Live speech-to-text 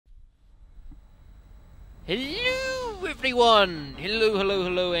Hello everyone!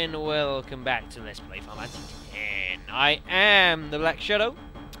 Hello, and welcome back to Let's Play Final Fantasy X. I am the Black Shadow,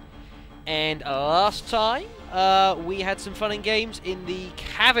 and last time we had some fun and games in the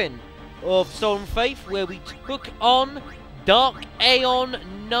Cavern of Stolen Faith, where we took on Dark Aeon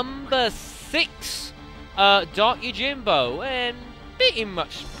number 6, Dark Yojimbo, and beat him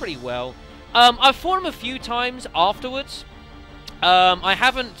pretty well. I've fought him a few times afterwards. I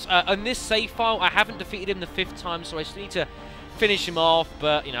haven't, on this save file, I haven't defeated him the 5th time, so I still need to finish him off,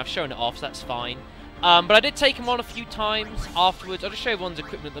 but, you know, I've shown it off, so that's fine. But I did take him on a few times afterwards. I'll just show everyone's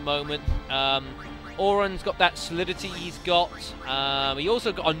equipment at the moment. Auron's got that solidity he's got. He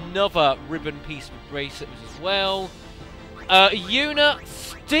also got another ribbon piece of bracelets as well. Yuna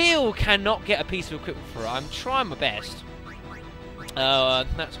still cannot get a piece of equipment for her. I'm trying my best.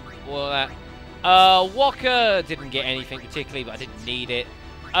 That's all that. Walker didn't get anything particularly, but I didn't need it.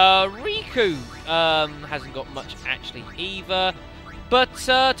 Riku hasn't got much actually either, but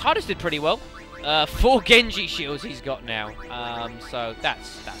Titus did pretty well. 4 Genji shields he's got now, so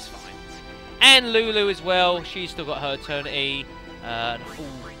that's fine. And Lulu as well, she's still got her eternity.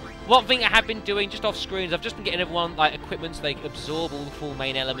 One thing I have been doing just off screen is I've just been getting everyone like equipment so they can absorb all the 4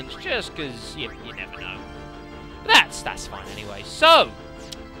 main elements, just because you never know. But that's fine anyway. So.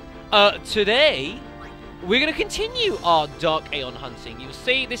 Today, we're going to continue our Dark Aeon hunting. You'll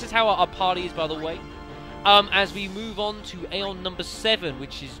see, this is how our party is, by the way. As we move on to Aeon number 7,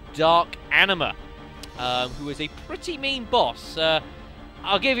 which is Dark Anima, who is a pretty mean boss.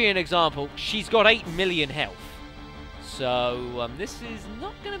 I'll give you an example. She's got 8 million health. So, this is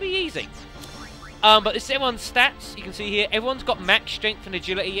not going to be easy. But this is everyone's stats. You can see here, everyone's got max strength and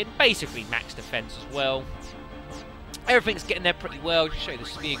agility, and basically max defense as well. Everything's getting there pretty well. Just show you the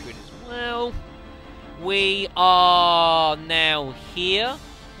sphere grid as well. We are now here.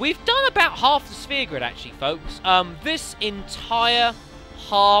 We've done about half the sphere grid, actually, folks. This entire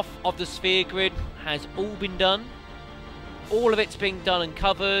half of the sphere grid has all been done. All of it's been done and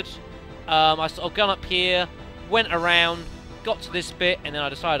covered. I sort of gone up here, went around, got to this bit, and then I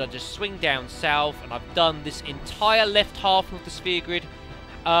decided I'd just swing down south, and I've done this entire left half of the sphere grid.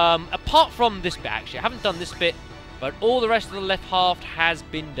 Apart from this bit, actually. I haven't done this bit. But all the rest of the left half has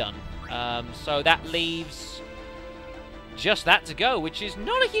been done. So that leaves just that to go, which is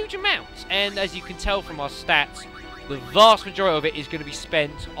not a huge amount. And as you can tell from our stats, the vast majority of it is going to be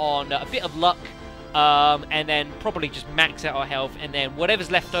spent on a bit of luck, and then probably just max out our health, and then whatever's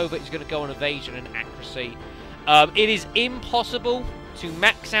left over is going to go on evasion and accuracy. It is impossible to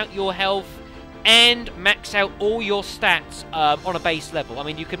max out your health and max out all your stats on a base level. I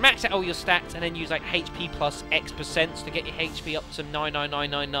mean, you can max out all your stats and then use like HP plus X% to get your HP up to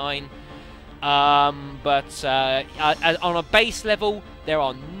 99999. But on a base level, there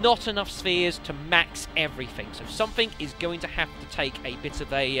are not enough spheres to max everything. So something is going to have to take a bit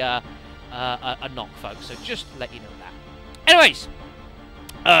of a knock, folks. So just to let you know that. Anyways,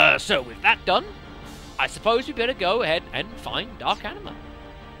 so with that done, I suppose we better go ahead and find Dark Anima.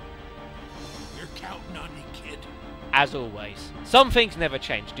 Counting on me, kid. As always. Some things never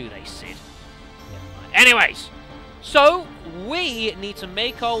change, do they, Sid? Anyways, so we need to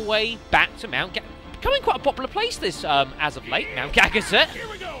make our way back to Mount Gagazet. Becoming quite a popular place this as of late, Mount Gagazet. Here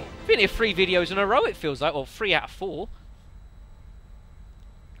we go. Been here 3 videos in a row, it feels like, or 3 out of 4.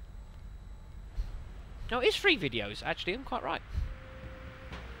 No, it is 3 videos, actually, I'm quite right.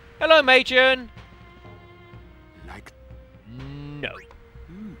 Hello, Major. Like no.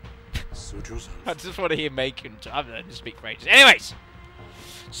 Sujo's I just want to hear Macon. I've learned to speak phrases. Anyways,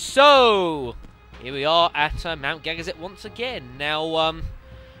 so here we are at Mount Gagazet once again. Now,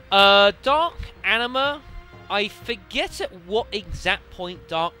 Dark Anima. I forget at what exact point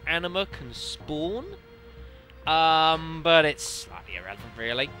Dark Anima can spawn, but it's slightly irrelevant,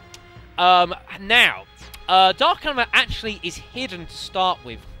 really. Now, Dark Anima actually is hidden to start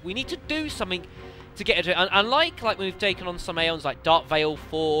with. We need to do something to get into it. Unlike like when we've taken on some Aeons like Dark Veil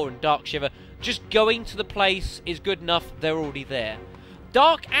 4 and Dark Shiver, just going to the place is good enough, they're already there.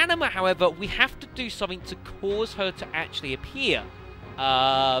 Dark Anima, however, we have to do something to cause her to actually appear.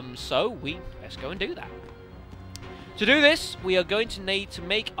 So let's go and do that. To do this, we are going to need to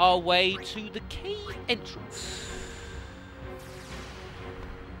make our way to the cave entrance.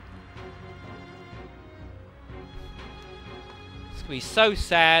 It's going to be so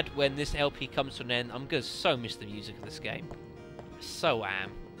sad when this LP comes to an end. I'm going to so miss the music of this game. So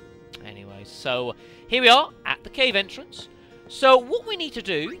am. Anyway, so here we are at the cave entrance. So what we need to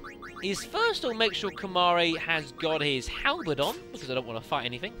do is first of all make sure Kamari has got his halberd on, because I don't want to fight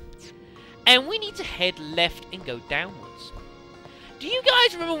anything. And we need to head left and go downwards. Do you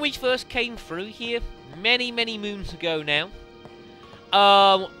guys remember when we first came through here? Many, many moons ago now.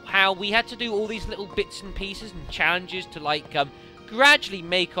 How we had to do all these little bits and pieces and challenges to, like, gradually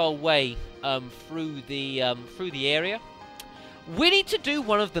make our way, through the area. We need to do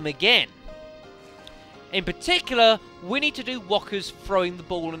one of them again. In particular, we need to do Walker's throwing the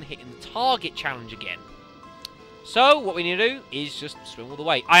ball and hitting the target challenge again. So, what we need to do is just swim all the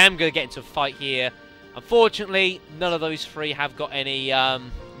way. I am going to get into a fight here. Unfortunately, none of those three have got any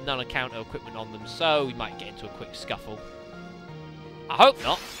non-counter equipment on them, so we might get into a quick scuffle. I hope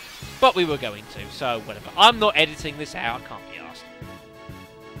not, but we were going to, so whatever. I'm not editing this out, I can't be arsed.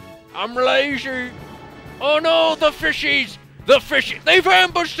 I'm lazy! Oh no, the fishies! The fishies! They've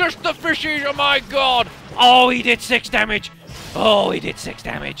ambushed us, the fishies! Oh my god! Oh, he did 6 damage! Oh, he did 6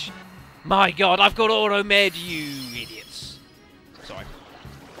 damage! My god, I've got auto-med, you idiots. Sorry.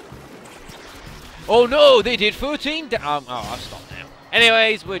 Oh no, they did 13 oh, I've stopped now.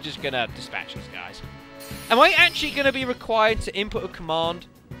 Anyways, we're just gonna dispatch these guys. Am I actually gonna be required to input a command?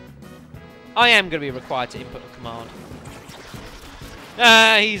 I am gonna be required to input a command.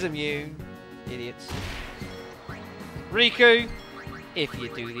 Ah, he's immune. Idiots. Riku, if you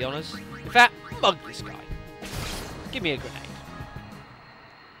do the honours. In fact, mug this guy. Give me a grenade.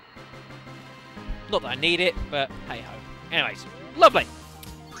 Not that I need it, but hey-ho. Anyways, lovely.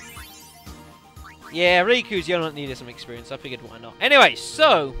 Yeah, Riku's the only one that needed some experience. I figured why not. Anyway,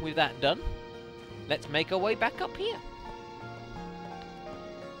 so, with that done, let's make our way back up here.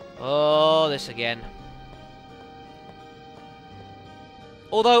 Oh, this again.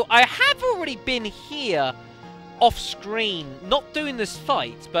 Although, I have already been here off-screen, not doing this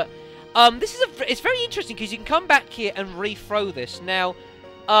fight, but it's very interesting because you can come back here and re-throw this. Now,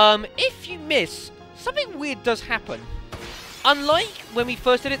 if you miss, something weird does happen. Unlike when we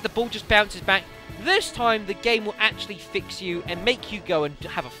first did it, the ball just bounces back. This time, the game will actually fix you and make you go and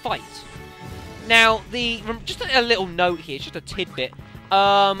have a fight. Now, just a little note here, just a tidbit.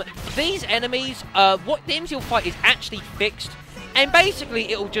 These enemies, what the enemies you'll fight is actually fixed. And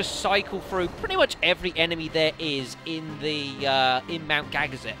basically, it'll just cycle through pretty much every enemy there is in Mount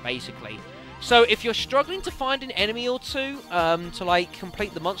Gagazet, basically. So if you're struggling to find an enemy or two to, like,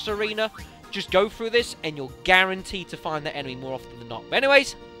 complete the monster arena, just go through this and you're guaranteed to find that enemy more often than not. But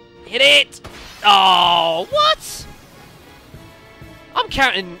anyways, hit it! Oh, what? I'm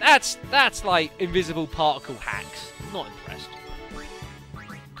counting, that's like invisible particle hacks. Not impressed.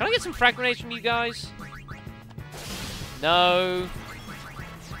 Can I get some frag grenades from you guys? No.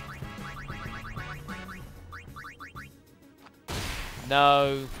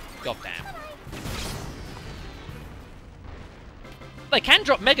 No. Goddamn. They can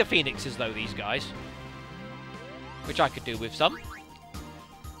drop Mega Phoenixes, though, these guys. Which I could do with some.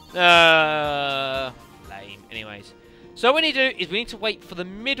 Lame. Anyways. So what we need to do is we need to wait for the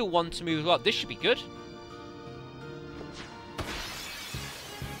middle one to move up. This should be good.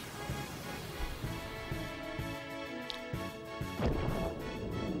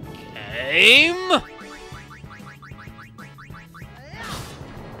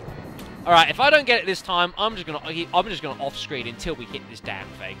 Alright, if I don't get it this time, I'm just gonna off-screen until we hit this damn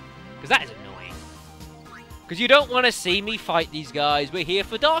thing. Because that is annoying. Because you don't want to see me fight these guys. We're here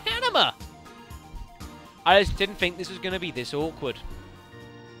for Dark Anima. I just didn't think this was going to be this awkward.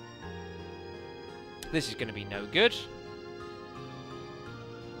 This is going to be no good.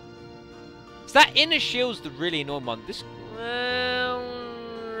 So that inner shield's the really annoying one. This... well...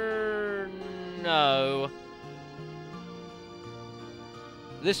 no.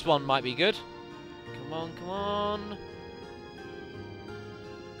 This one might be good. Come on, come on.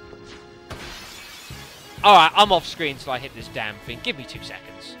 Alright, I'm off screen till I hit this damn thing. Give me 2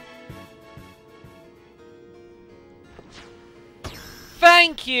 seconds.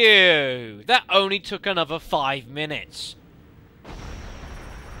 Thank you! That only took another 5 minutes.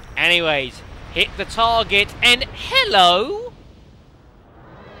 Anyways, hit the target and hello!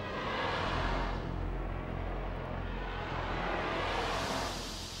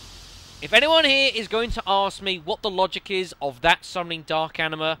 If anyone here is going to ask me what the logic is of that summoning Dark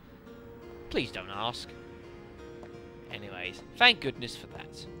Anima, please don't ask. Anyways, thank goodness for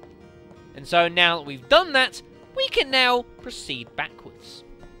that. And so now that we've done that, we can now proceed backwards.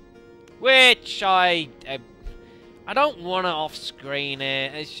 Which I don't want to off-screen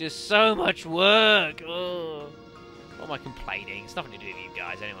it. It's just so much work. Oh. What am I complaining? It's nothing to do with you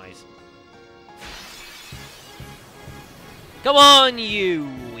guys anyways. Come on, you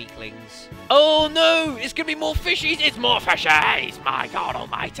weaklings. Oh no, it's going to be more fishies. It's more fishies. My God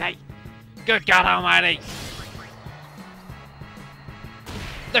almighty. Good God almighty.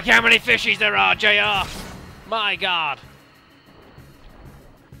 Look how many fishies there are, JR. My God.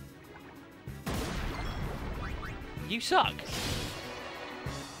 You suck.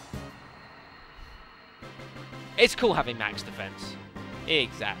 It's cool having max defense.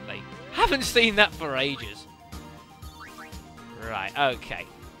 Exactly. Haven't seen that for ages. Right, okay.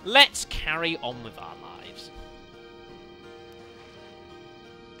 Let's carry on with our lives.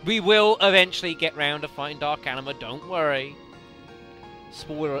 We will eventually get round to fighting Dark Anima, don't worry.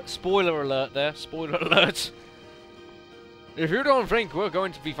 Spoiler alert there. Spoiler alert. If you don't think we're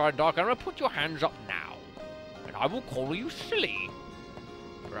going to be fighting Dark Anima, put your hands up now. And I will call you silly.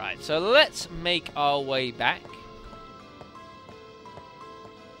 Right, so let's make our way back.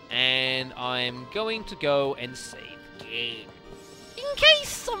 And I'm going to go and save the game. In case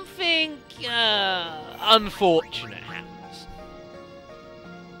something unfortunate happens.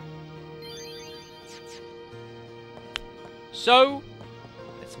 So,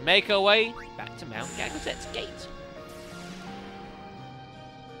 let's make our way back to Mount Gagazet's gate.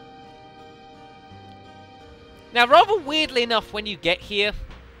 Now, rather weirdly enough, when you get here,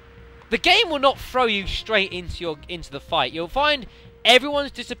 the game will not throw you straight into the fight. You'll find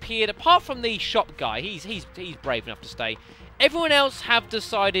everyone's disappeared, apart from the shop guy. He's brave enough to stay. Everyone else have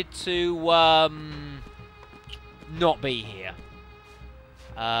decided to not be here.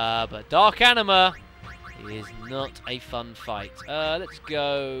 But Dark Anima is not a fun fight. Let's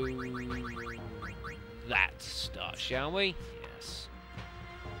go that to start, shall we? Yes.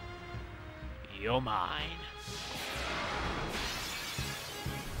 You're mine.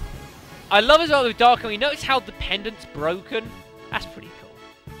 I love as well with Dark Anima. You notice how the pendant's broken? That's pretty cool.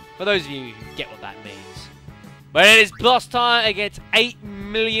 For those of you who get what that means. But it is boss time against 8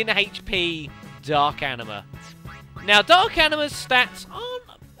 million HP Dark Anima. Now, Dark Anima's stats aren't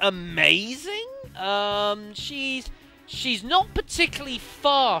amazing. She's not particularly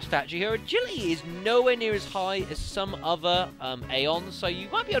fast, actually. Her agility is nowhere near as high as some other Aeons, so you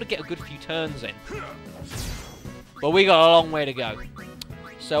might be able to get a good few turns in. But we got a long way to go.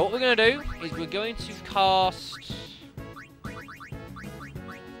 So what we're going to do is we're going to cast...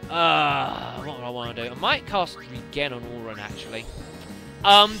 what do I want to do? I might cast Regen on Auron, actually.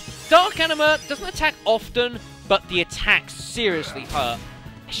 Dark Anima doesn't attack often, but the attacks seriously hurt.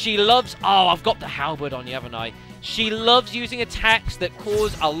 She loves... Oh, I've got the halberd on you, haven't I? She loves using attacks that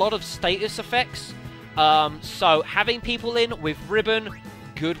cause a lot of status effects. So having people in with ribbon,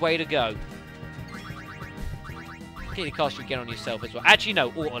 good way to go. Get to cast Regen on yourself as well. Actually, no,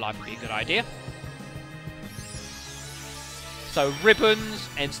 Auto Life would be a good idea. So ribbons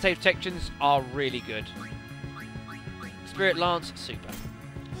and state protections are really good. Spirit Lance, super.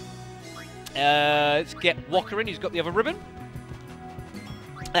 Let's get Walker in, who's got the other ribbon.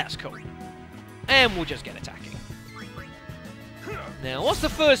 That's cool. And we'll just get attacking. Now, what's the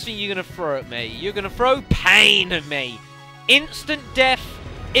first thing you're going to throw at me? You're going to throw pain at me. Instant death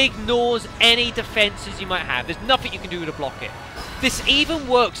ignores any defenses you might have. There's nothing you can do to block it. This even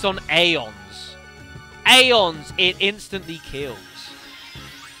works on Aeons. Aeons, it instantly kills.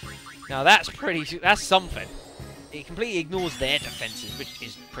 Now, that's something. It completely ignores their defenses, which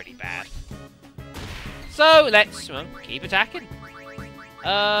is pretty bad. So, let's keep attacking.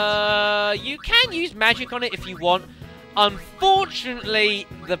 You can use magic on it if you want. Unfortunately,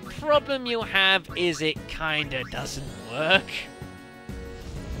 the problem you'll have is it kinda doesn't work.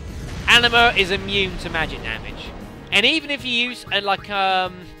 Anima is immune to magic damage. And even if you use an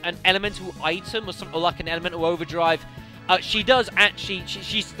elemental item or something, or like an elemental overdrive, she does actually,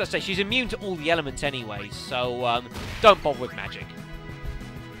 she's immune to all the elements anyway, so don't bother with magic.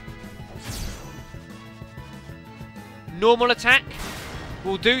 Normal attack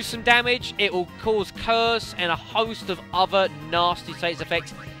will do some damage. It will cause curse and a host of other nasty status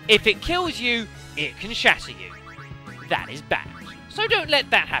effects. If it kills you, it can shatter you. That is bad. So don't let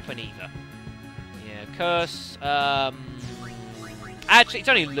that happen either. Yeah, curse. Actually, it's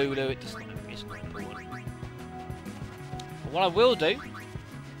only Lulu. It's not important. But what I will do,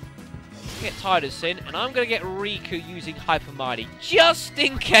 get Tired of Sin, and I'm going to get Riku using Hyper Mighty, just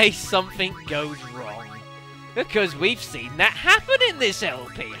in case something goes wrong. Because we've seen that happen in this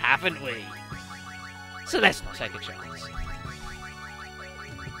LP, haven't we? So let's not take a chance.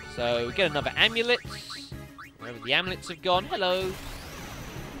 So we get another amulet. Wherever the amulets have gone. Hello.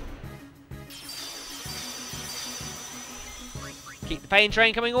 Keep the pain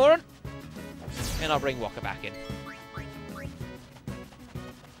train coming, Auron. And I'll bring Walker back in.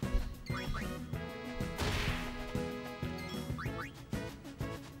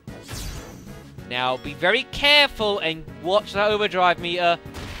 Now, be very careful and watch that overdrive meter.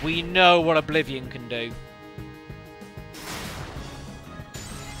 We know what Oblivion can do.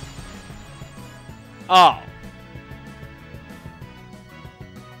 Oh.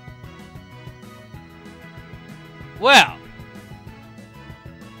 Well,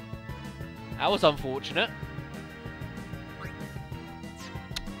 that was unfortunate.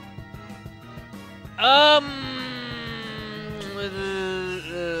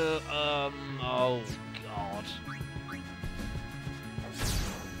 Oh God.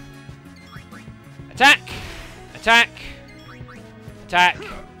 Attack! Attack! Attack!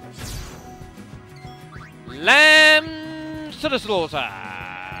 Lambs to the slaughter!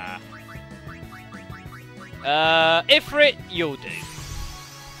 Ifrit, you'll do.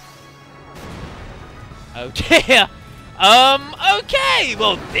 Oh dear! Okay!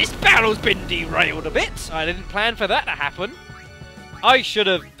 Well, this battle's been derailed a bit. I didn't plan for that to happen. I should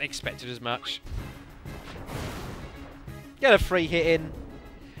have expected as much. Get a free hit in.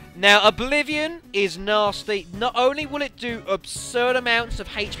 Now, Oblivion is nasty. Not only will it do absurd amounts of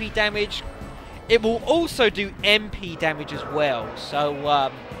HP damage, it will also do MP damage as well.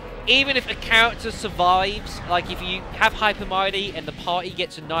 So, even if a character survives, like if you have Hypermighty and the party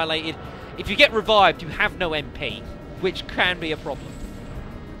gets annihilated, if you get revived, you have no MP, which can be a problem.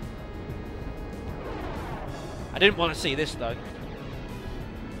 I didn't want to see this, though.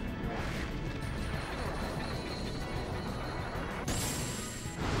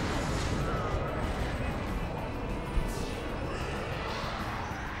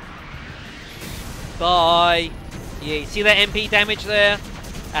 Bye. Yeah, you see that MP damage there?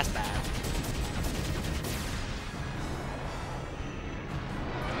 That's bad.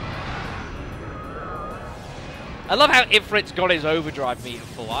 I love how Ifrit's got his overdrive meter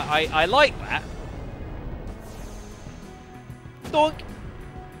full. I like that. Donk.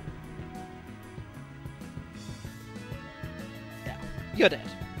 Yeah, you're dead.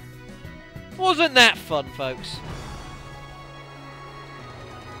 Wasn't that fun, folks?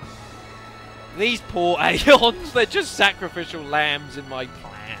 These poor Aeons, they're just sacrificial lambs in my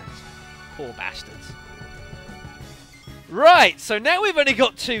plans. Poor bastards. Right, so now we've only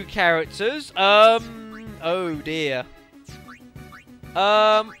got 2 characters. Oh dear.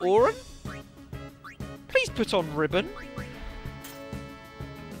 Auron? Please put on ribbon.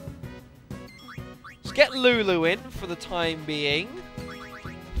 Let's get Lulu in for the time being,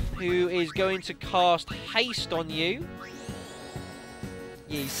 who is going to cast haste on you.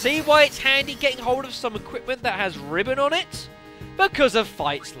 You see why it's handy getting hold of some equipment that has ribbon on it? Because of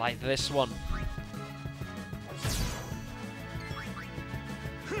fights like this one.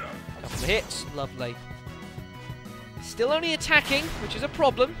 Couple of hits, lovely. Still only attacking, which is a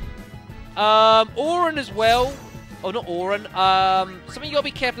problem. Auron as well. Oh, not Auron. Something you gotta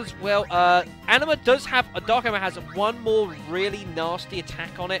be careful as well. Anima does have, Dark Anima has one more really nasty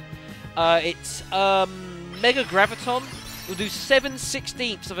attack on it. It's Mega Graviton. Will do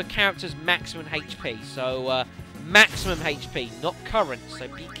 7/16 of a character's maximum HP. So, maximum HP, not current. So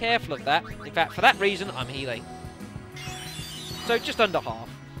be careful of that. In fact, for that reason, I'm healing. So just under half.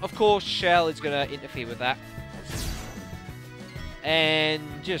 Of course, Shell is going to interfere with that.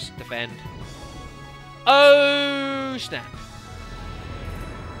 And just defend. Oh, snap.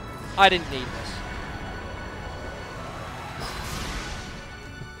 I didn't need this.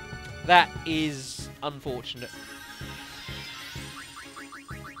 That is unfortunate.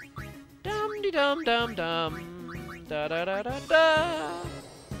 Dum dum dum da da da da da.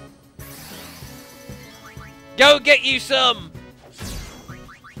 Go get you some.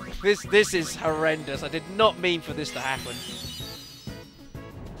 This is horrendous. I did not mean for this to happen.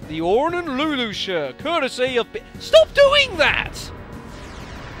 The Auron and Lulu shirt, courtesy of. Stop doing that!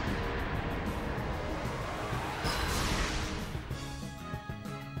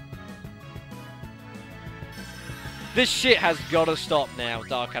 This shit has got to stop now,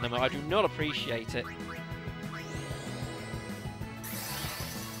 Dark Anima. I do not appreciate it.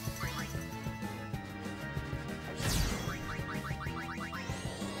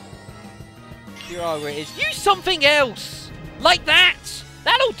 Here are where it is. Use something else! Like that!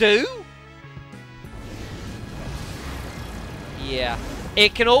 That'll do! Yeah.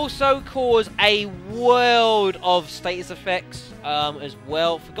 It can also cause a world of status effects as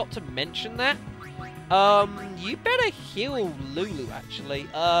well. Forgot to mention that. You better heal Lulu, actually.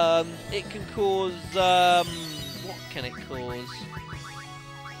 It can cause, what can it cause?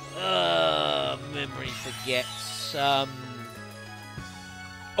 Memory forgets.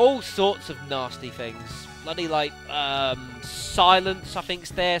 All sorts of nasty things. Bloody, like, silence, I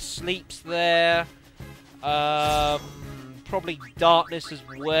think's there. Sleep's there. Probably darkness as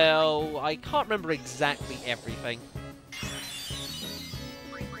well. I can't remember exactly everything.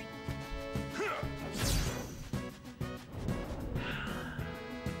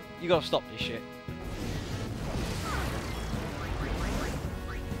 You gotta stop this shit.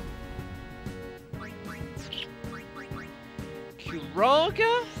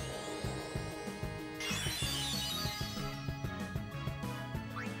 Kiraga?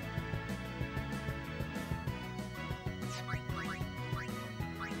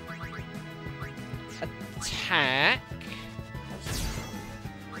 Attack.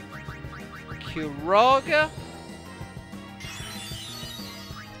 Kiraga.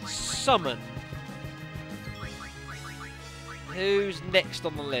 Summon. Who's next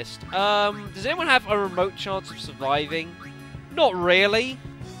on the list? Does anyone have a remote chance of surviving? Not really.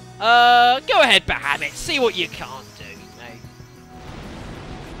 Go ahead, Bahamut. See what you can't do, mate.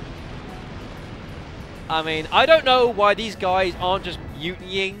 I mean, I don't know why these guys aren't just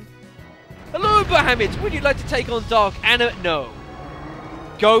mutinying. Hello, Bahamut. Would you like to take on Dark Anima? No.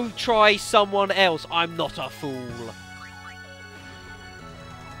 Go try someone else. I'm not a fool.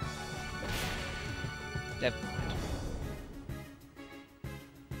 Never mind.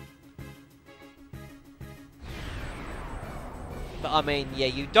 But I mean, yeah,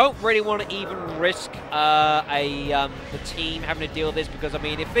 you don't really want to even risk the team having to deal with this, because I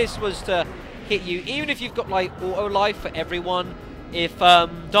mean, if this was to hit you, even if you've got like auto life for everyone, if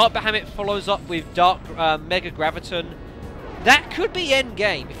Dark Bahamut follows up with Dark Mega Graviton, that could be end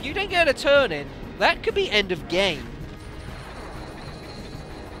game. If you don't get a turn in, that could be end of game.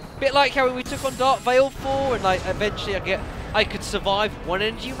 Bit like how we took on Dark Veil 4, and like eventually I could survive one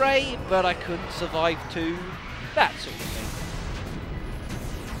energy ray, but I couldn't survive two. That sort of thing.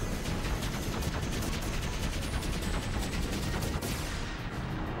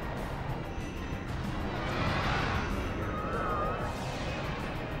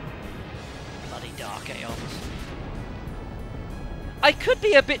 I could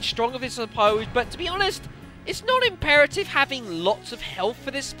be a bit stronger than suppose, but to be honest, it's not imperative having lots of health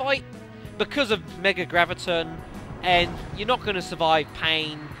for this fight because of Mega Graviton, and you're not going to survive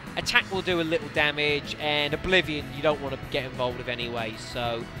Pain. Attack will do a little damage, and Oblivion you don't want to get involved with anyway,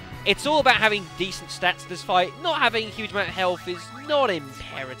 so it's all about having decent stats this fight. Not having a huge amount of health is not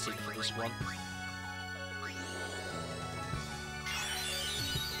imperative for this one.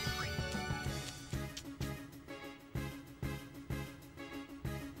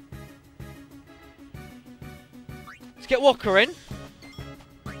 Get Walker in.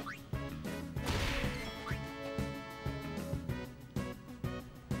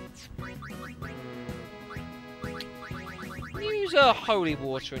 Use a holy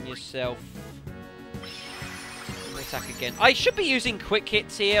water on yourself. Attack again. I should be using quick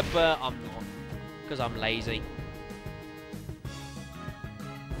hits here, but I'm not, because I'm lazy.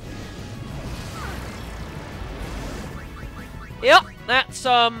 Yep, that's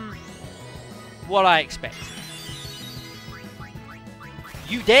what I expected.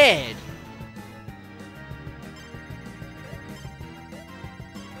 You dared!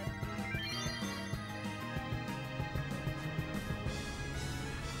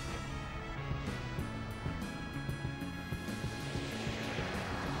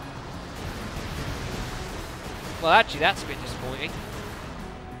 Well, actually, that's a bit disappointing.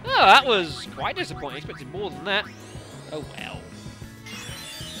 Oh, that was quite disappointing. I expected more than that. Oh, well.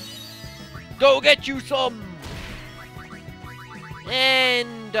 Go get you some!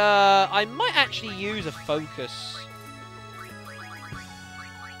 And I might actually use a focus.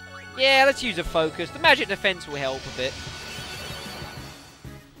 Yeah, let's use a focus. The magic defense will help a bit.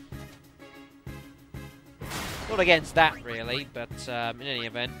 Not against that, really, but in any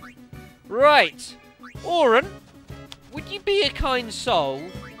event. Right. Oren, would you be a kind soul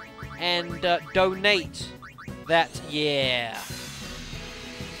and donate that? Yeah.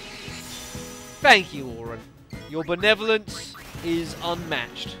 Thank you, Oren. Your benevolence is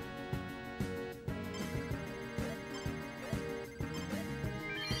unmatched.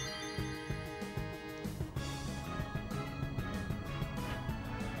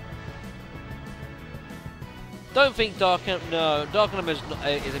 Don't think Dark Anima... No, Dark Anima is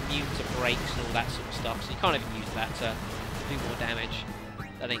immune to breaks and all that sort of stuff, so you can't even use that to do more damage.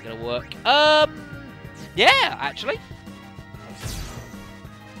 That ain't gonna work. Yeah, actually.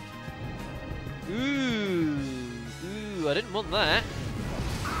 Ooh, I didn't want that.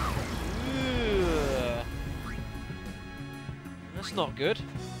 Ooh. That's not good.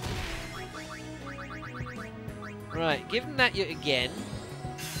 Right, give him that again.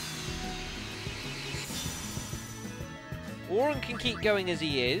 Oren can keep going as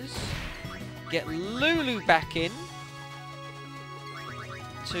he is. Get Lulu back in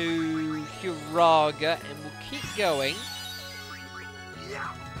to Kiraga, and we'll keep going.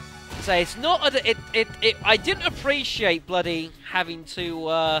 So it's not I didn't appreciate bloody having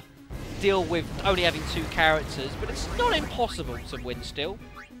to deal with only having two characters, but it's not impossible to win still.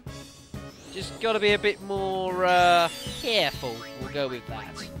 Just got to be a bit more careful. We'll go with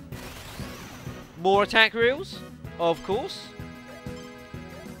that. More attack reels, of course.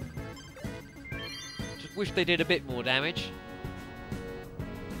 Just wish they did a bit more damage.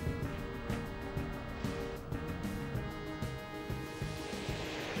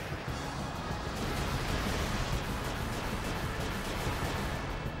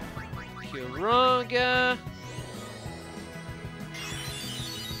 Kuraga.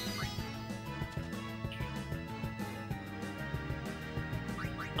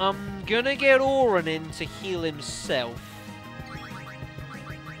 I'm gonna get Auron in to heal himself.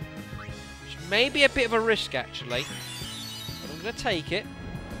 Which may be a bit of a risk, actually. But I'm gonna take it.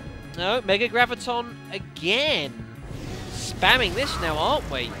 No, Mega Graviton again. Spamming this now, aren't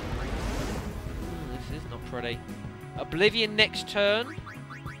we? This is not pretty. Oblivion next turn.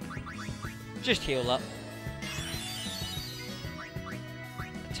 Just heal up.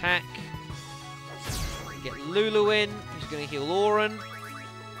 Attack. Get Lulu in. He's gonna heal Auron.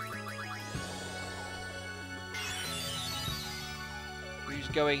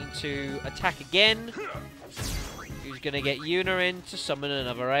 Going to attack again. Who's going to get Yuna in to summon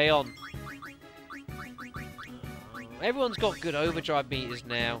another Aeon. Everyone's got good overdrive meters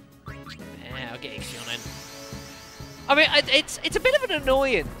now. Yeah, I'll get Ixion in. I mean, it's a bit of an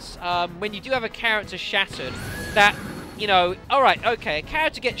annoyance when you do have a character shattered that, you know, alright, okay, a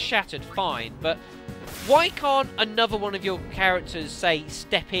character gets shattered, fine, but why can't another one of your characters, say,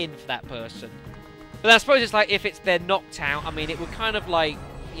 step in for that person? But I suppose it's like, if it's they're knocked out, I mean, it would kind of like,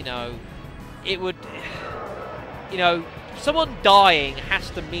 you know, it would, you know, someone dying has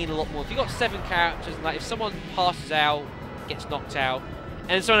to mean a lot more. If you've got 7 characters, and like, if someone passes out, gets knocked out,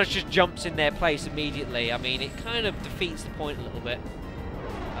 and someone else just jumps in their place immediately, I mean, it kind of defeats the point a little bit.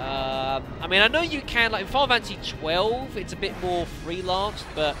 I mean, I know you can, like, in Final Fantasy 12, it's a bit more freelanced,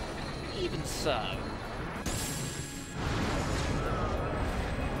 but even so.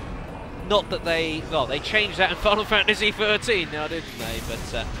 Not that they, well, they changed that in Final Fantasy 13 now, didn't they?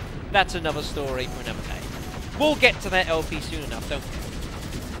 But that's another story for another day. We'll get to that LP soon enough, don't we?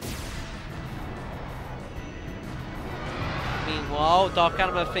 Meanwhile, Dark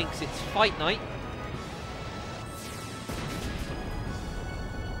Anima thinks it's fight night.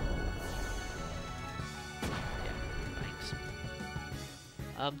 Yeah, thanks.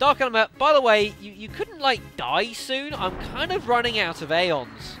 Dark Anima, by the way, you couldn't, like, die soon. I'm kind of running out of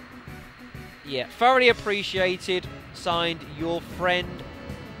Aeons. Yeah, thoroughly appreciated. Signed, your friend,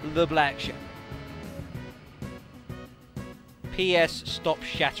 the Black Sheep. P.S. Stop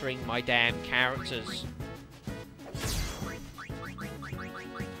shattering my damn characters.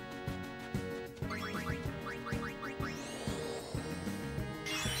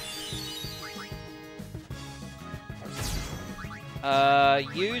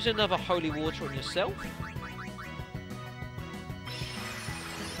 Use another holy water on yourself.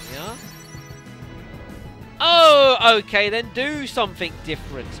 Yeah. Oh, okay, then do something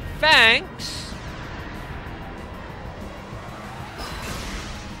different. Thanks.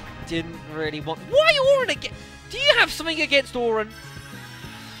 Didn't really want... Why Auron again? Do you have something against Auron? Do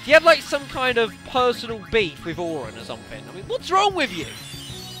you have, like, some kind of personal beef with Auron or something? I mean, what's wrong with you?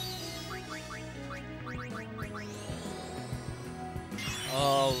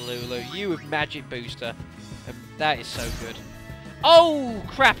 Oh, Lulu, you with Magic Booster. That is so good. Oh,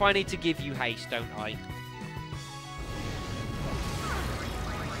 crap, I need to give you haste, don't I?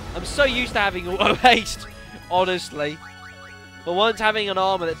 I'm so used to having auto haste, honestly. But once having an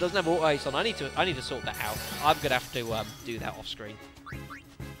armor that doesn't have auto haste on, I need to sort that out. I'm gonna have to do that off screen.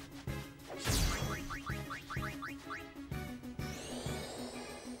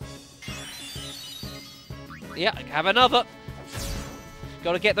 Yeah, I have another.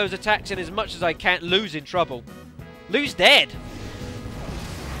 Got to get those attacks in as much as I can. Lou's in trouble. Lou's dead.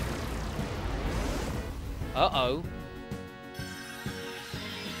 Uh-oh.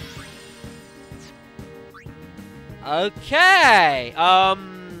 Okay.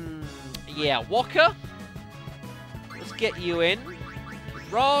 Yeah, Walker. Let's get you in.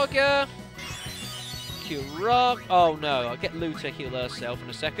 Kuraga. Oh no, I'll get Lou to heal herself in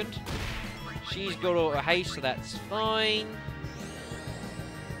a second. She's got auto haste, so that's fine.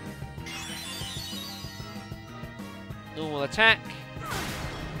 Normal attack.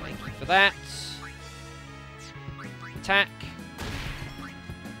 Thank you for that. Attack.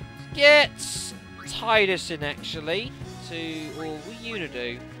 Get Tidus in, actually. Or will Yuna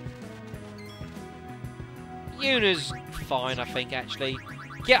do? Yuna's fine, I think, actually.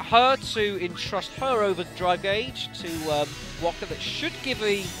 Get her to entrust her overdrive gauge to Walker. That should give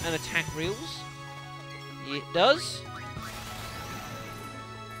me an attack reels. It does.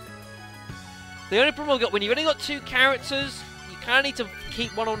 The only problem I've got, when you've only got 2 characters, you kind of need to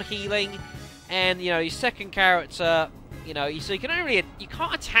keep one on healing, and, you know, your second character, you know, so you can only, you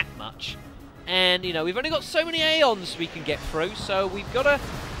can't attack much. And, you know, we've only got so many Aeons we can get through, so we've got to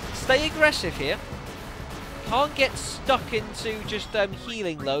stay aggressive here. Can't get stuck into just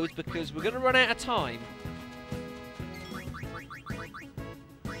healing loads, because we're going to run out of time.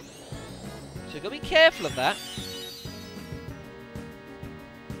 So you've got to be careful of that.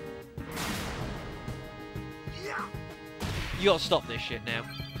 You got to stop this shit now.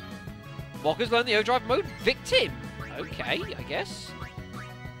 Walker's learned the overdrive mode. Victim. Okay, I guess.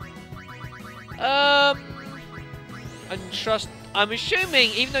 And trust. I'm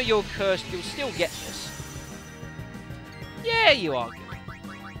assuming, even though you're cursed, you'll still get this. Yeah, you are good.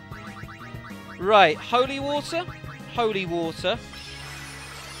 Right, holy water. Holy water.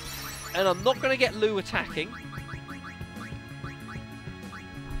 And I'm not going to get Lou attacking.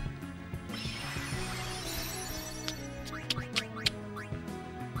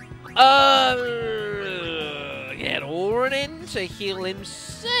 Get Orin in to heal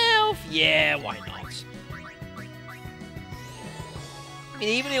himself. Yeah, why not? I mean,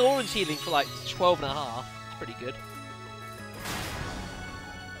 even the Orin's healing for like 12 and a half. It's pretty good.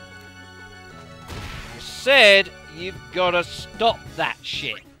 I said you've got to stop that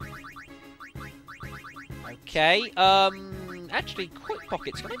shit. Okay, actually, quick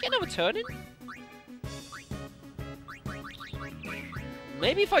pockets. Can I get another turn in?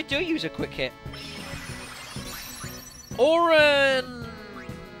 Maybe if I do use a quick hit. Orin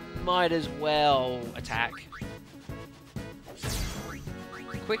might as well attack.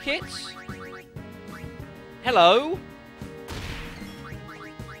 Quick hits. Hello.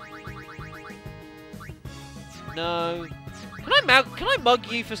 No. Can I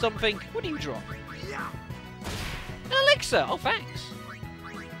mug you for something? What do you drop? An elixir. Oh, thanks.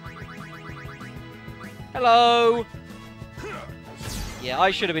 Hello. Yeah,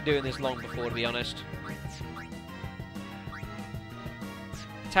 I should have been doing this long before, to be honest.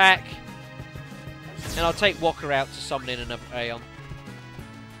 Attack. And I'll take Walker out to summon in another Aeon.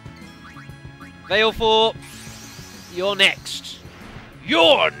 Baleful, you're next.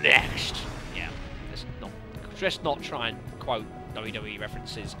 You're next! Yeah, let's not try and quote WWE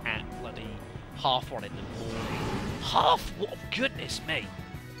references at bloody 1:30 in the morning. What? Goodness me.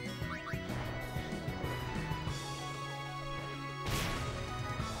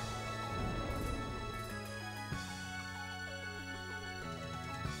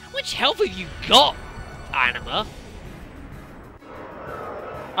 How much health have you got, Anima?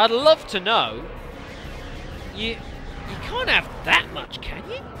 I'd love to know. You can't have that much, can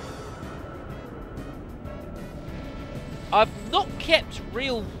you? I've not kept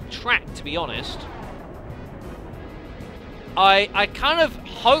real track, to be honest. I kind of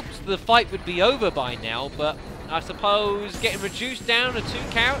hoped the fight would be over by now, but I suppose getting reduced down to 2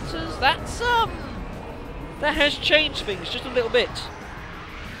 characters, that's that has changed things just a little bit.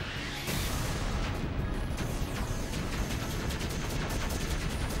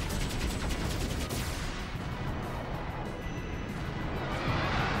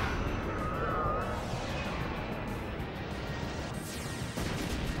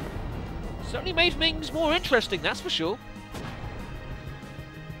 Certainly made things more interesting, that's for sure.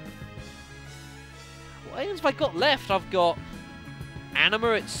 What items have I got left? I've got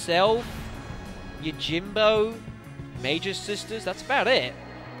Anima itself, Yojimbo, Major Sisters, that's about it.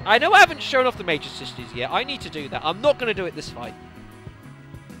 I know I haven't shown off the Major Sisters yet, I need to do that. I'm not going to do it this fight.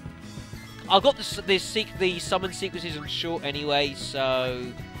 I've got the summon sequences on short anyway, so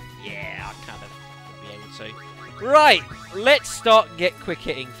yeah, I kind of won't be able to. Right, let's start and get quick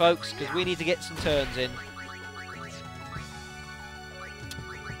hitting, folks, because we need to get some turns in.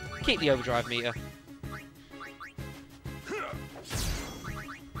 Keep the overdrive meter.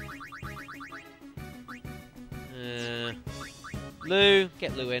 Lou,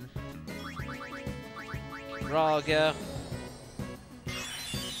 get Lou in. Raga.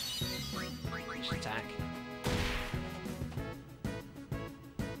 Just attack.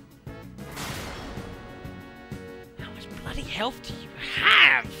 How much bloody health do you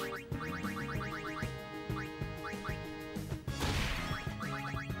have?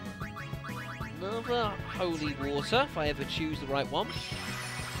 Another holy water, if I ever choose the right one.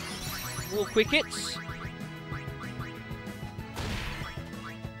 More quick hits.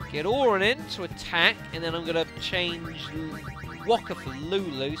 Get Orin in to attack, and then I'm going to change Walker for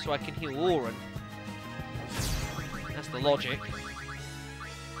Lulu so I can heal Orin. That's the logic.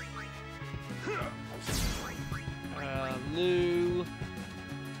 Lou.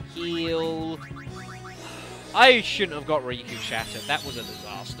 Heal. I shouldn't have got Riku Shattered. That was a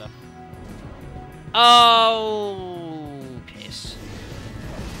disaster. Oh, piss.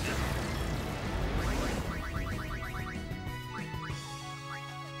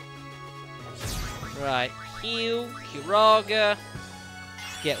 Right, heal, Kiraga,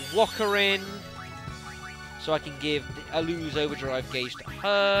 get Walker in, so I can give Alu's Overdrive Gauge to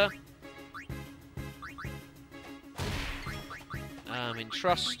her. In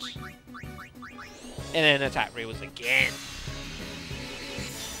Trust. And then attack reels again.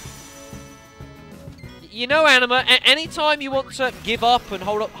 You know, Anima, anytime you want to give up and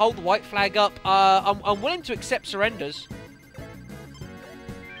hold the white flag up, I'm willing to accept surrenders.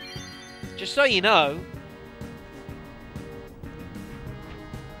 Just so you know.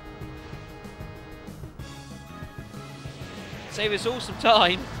 Save us all some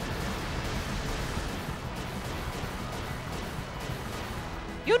time.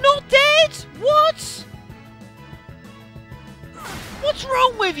 You're not dead? What? What's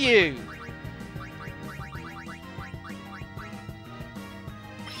wrong with you?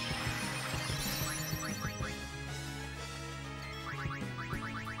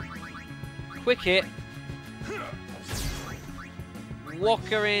 Quick hit. Walk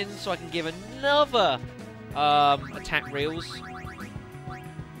her in so I can give another attack reels.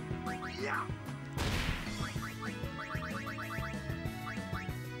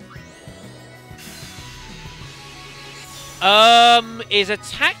 Is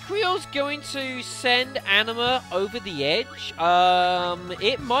attack reels going to send Anima over the edge?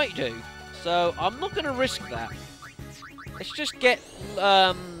 It might do. So I'm not going to risk that. Let's just get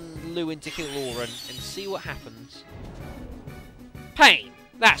Lu into kill Lauren and see what happens. Pain.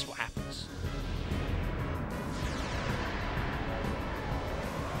 That's what happens.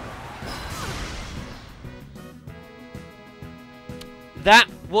 That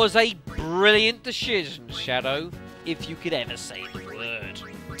was a brilliant decision, Shadow, if you could ever say the word.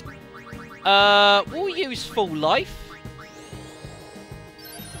 We'll use full life.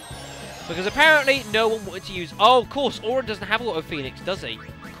 Because apparently no one wanted to use... Oh, of course, Auron doesn't have Auto Phoenix, does he?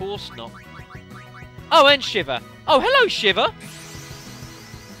 Of course not. Oh, and Shiver. Oh, hello, Shiver.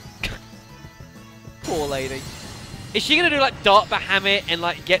 Poor lady. Is she going to do, like, Dark Bahamut and,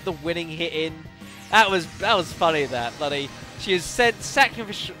 like, get the winning hit in? That was funny, that, bloody... She has sent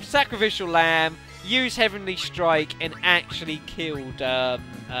Sacrificial Lamb, used Heavenly Strike, and actually killed Dark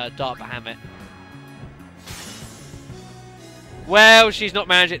Bahamut. Well, she's not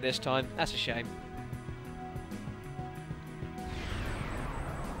managed it this time. That's a shame.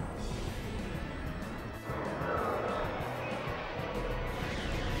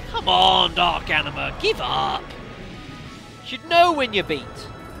 Come on, Dark Anima, give up. Should know when you beat.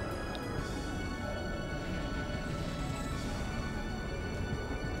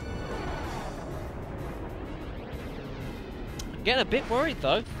 I'm getting a bit worried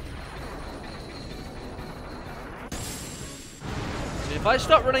though. If I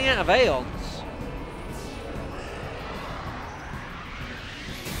start running out of Aeons...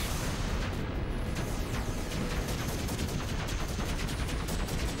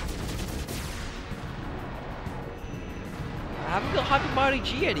 I haven't got Hyper Mighty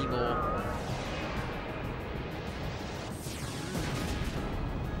G anymore.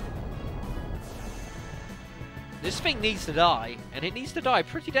 This thing needs to die, and it needs to die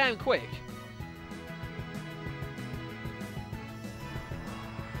pretty damn quick.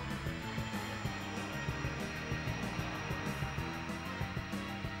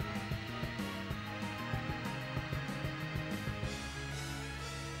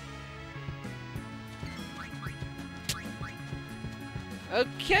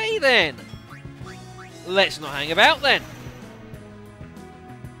 Okay then. Let's not hang about then.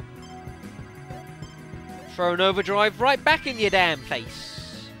 Throw an overdrive right back in your damn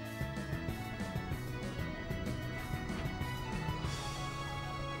face.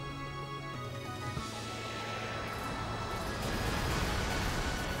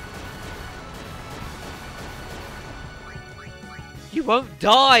 You won't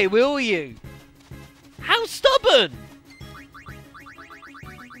die, will you? How stubborn!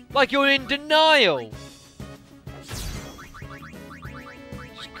 Like you're in denial. Just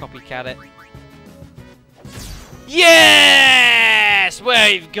copycat it. Yes!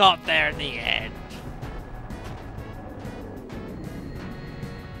 We've got there in the end.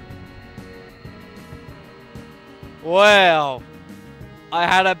 Well, I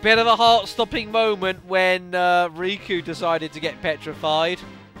had a bit of a heart-stopping moment when Riku decided to get petrified.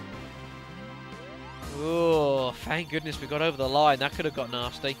 Oh, thank goodness we got over the line. That could have got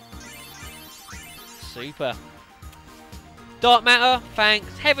nasty. Super. Dark Matter,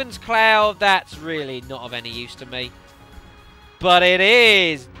 thanks. Heaven's Cloud, that's really not of any use to me. But it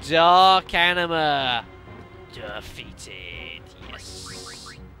is Dark Anima defeated. Yes.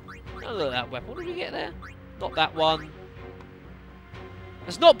 Oh, look at that weapon. What did we get there? Not that one.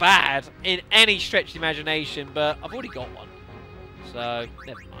 It's not bad in any stretch of the imagination, but I've already got one. So,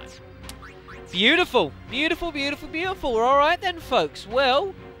 never mind. Beautiful. Beautiful, beautiful, beautiful. Alright then, folks.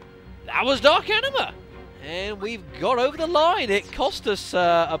 Well, that was Dark Anima. And we've got over the line. It cost us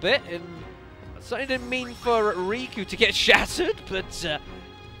a bit, and I certainly didn't mean for Riku to get shattered, but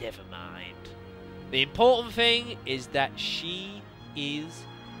never mind. The important thing is that she is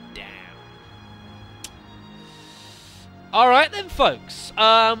down. Alright then, folks.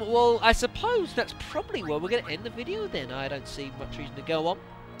 Well, I suppose that's probably where we're going to end the video then. I don't see much reason to go on.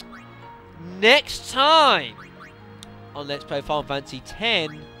 Next time on Let's Play Final Fantasy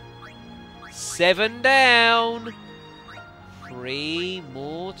X, 7 down, 3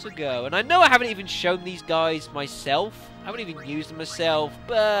 more to go. And I know I haven't even shown these guys myself. I haven't even used them myself,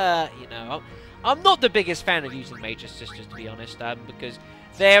 but, you know, I'm not the biggest fan of using Major Sisters, to be honest, because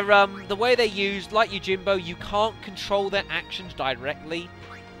they're, the way they're used, like Yojimbo, you can't control their actions directly.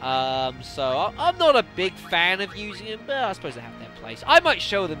 So I'm not a big fan of using them, but I suppose they have their place. I might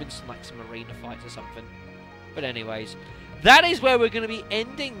show them in some, like, some arena fights or something. But anyways, that is where we're going to be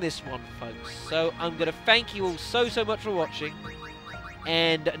ending this one, folks. So I'm going to thank you all so much for watching.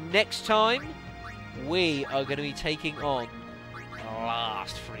 And next time, we are going to be taking on the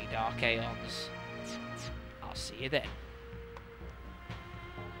last 3 Dark Aeons. I'll see you then.